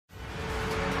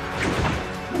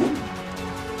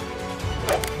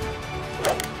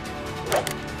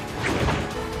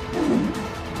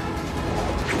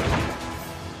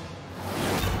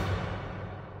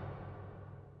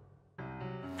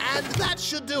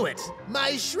do it.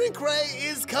 My shrink ray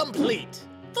is complete.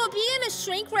 For being a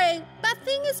shrink ray, that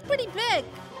thing is pretty big.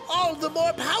 All the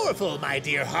more powerful, my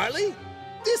dear Harley.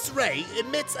 This ray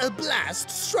emits a blast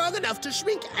strong enough to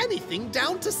shrink anything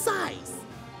down to size.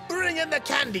 Bring in the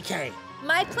candy cane.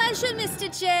 My pleasure, Mr.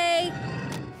 J.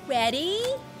 Ready?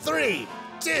 3,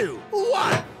 2,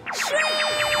 1. Shrink!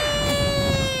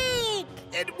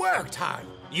 It worked, Harley.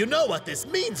 You know what this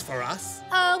means for us.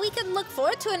 We can look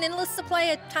forward to an endless supply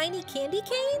of tiny candy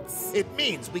canes? It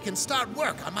means we can start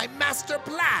work on my master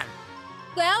plan.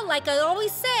 Well, like I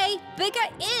always say, bigger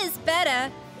is better,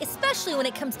 especially when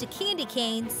it comes to candy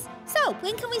canes. So,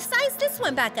 when can we size this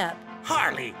one back up?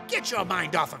 Harley, get your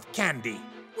mind off of candy.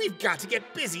 We've got to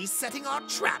get busy setting our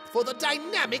trap for the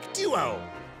dynamic duo.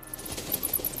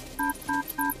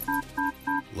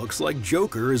 Looks like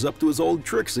Joker is up to his old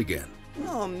tricks again.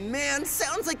 Oh man,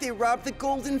 sounds like they robbed the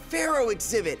Golden Pharaoh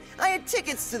exhibit. I had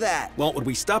tickets to that. Well, when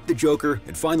we stop the Joker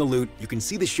and find the loot, you can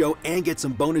see the show and get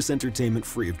some bonus entertainment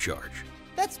free of charge.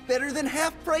 That's better than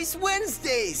half-price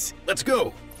Wednesdays. Let's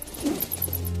go!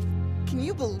 Can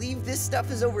you believe this stuff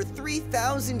is over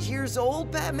 3,000 years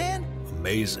old, Batman?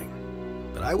 Amazing.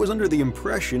 But I was under the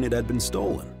impression it had been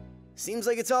stolen. Seems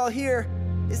like it's all here.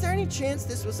 Is there any chance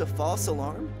this was a false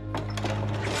alarm?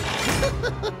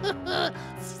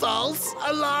 False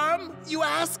alarm, you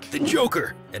ask? The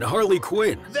Joker and Harley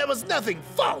Quinn. There was nothing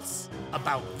false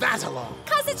about that alarm.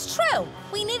 'Cause it's true.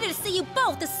 We needed to see you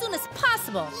both as soon as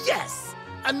possible. Yes,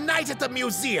 a night at the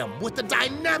museum with the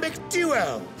dynamic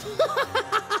duo.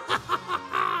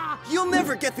 You'll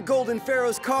never get the Golden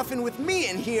Pharaoh's coffin with me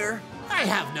in here. I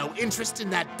have no interest in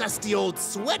that dusty old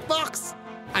sweatbox.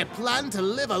 I plan to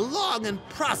live a long and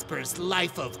prosperous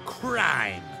life of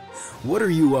crime. What are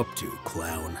you up to,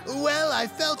 clown? Well, I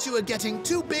felt you were getting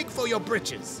too big for your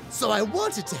britches, so I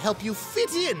wanted to help you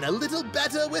fit in a little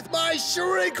better with my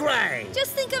shrink ray.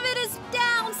 Just think of it as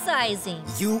downsizing.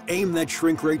 You aim that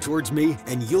shrink ray towards me,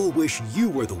 and you'll wish you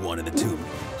were the one in the tomb.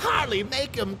 Harley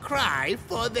make 'em cry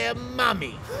for their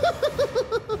mummy.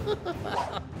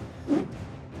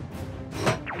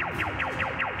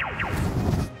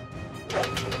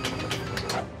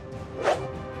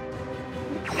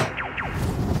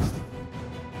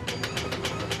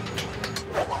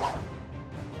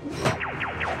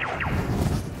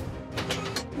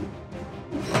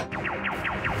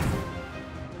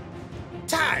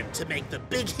 Time to make the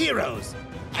big heroes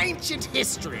ancient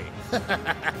history.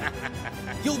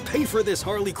 You'll pay for this,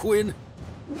 Harley Quinn.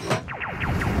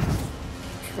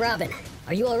 Robin,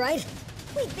 are you all right?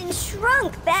 We've been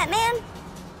shrunk, Batman.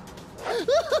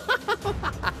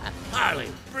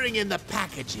 Harley, bring in the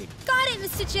packaging. Got it,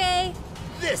 Mr. J.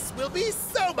 This will be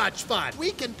so much fun.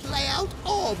 We can play out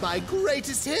all my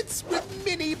greatest hits with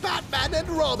mini Batman and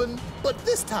Robin. But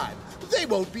this time, they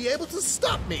won't be able to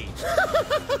stop me.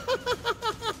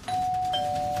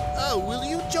 Oh, will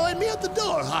you join me at the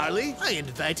door, Harley? I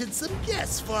invited some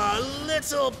guests for our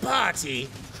little party.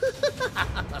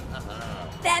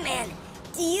 Batman,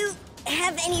 do you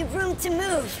have any room to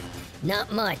move?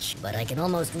 Not much, but I can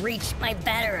almost reach my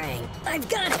batarang. I've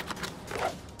got it!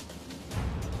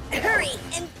 Hurry,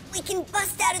 and we can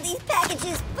bust out of these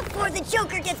packages before the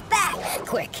Joker gets back.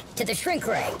 Quick, to the shrink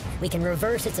ray. We can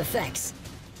reverse its effects.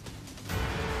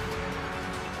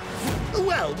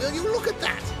 Well, will you look at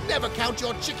that? Never count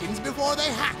your chickens before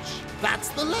they hatch. That's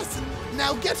the lesson.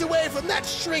 Now get away from that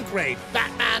shrink ray,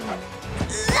 Batman.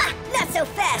 Not so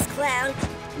fast, clown.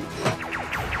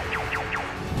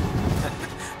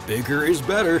 Bigger is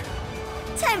better.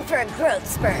 Time for a growth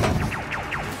spurt.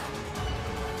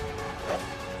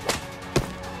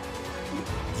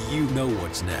 You know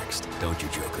what's next, don't you,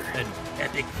 Joker? An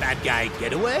epic bad guy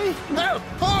getaway? Oh,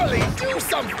 Harley, do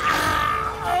something!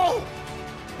 Ow!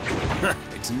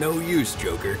 It's no use,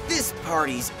 Joker. This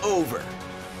party's over.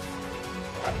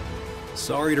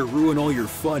 Sorry to ruin all your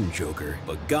fun, Joker,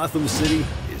 but Gotham City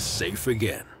is safe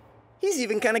again. He's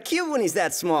even kind of cute when he's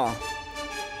that small.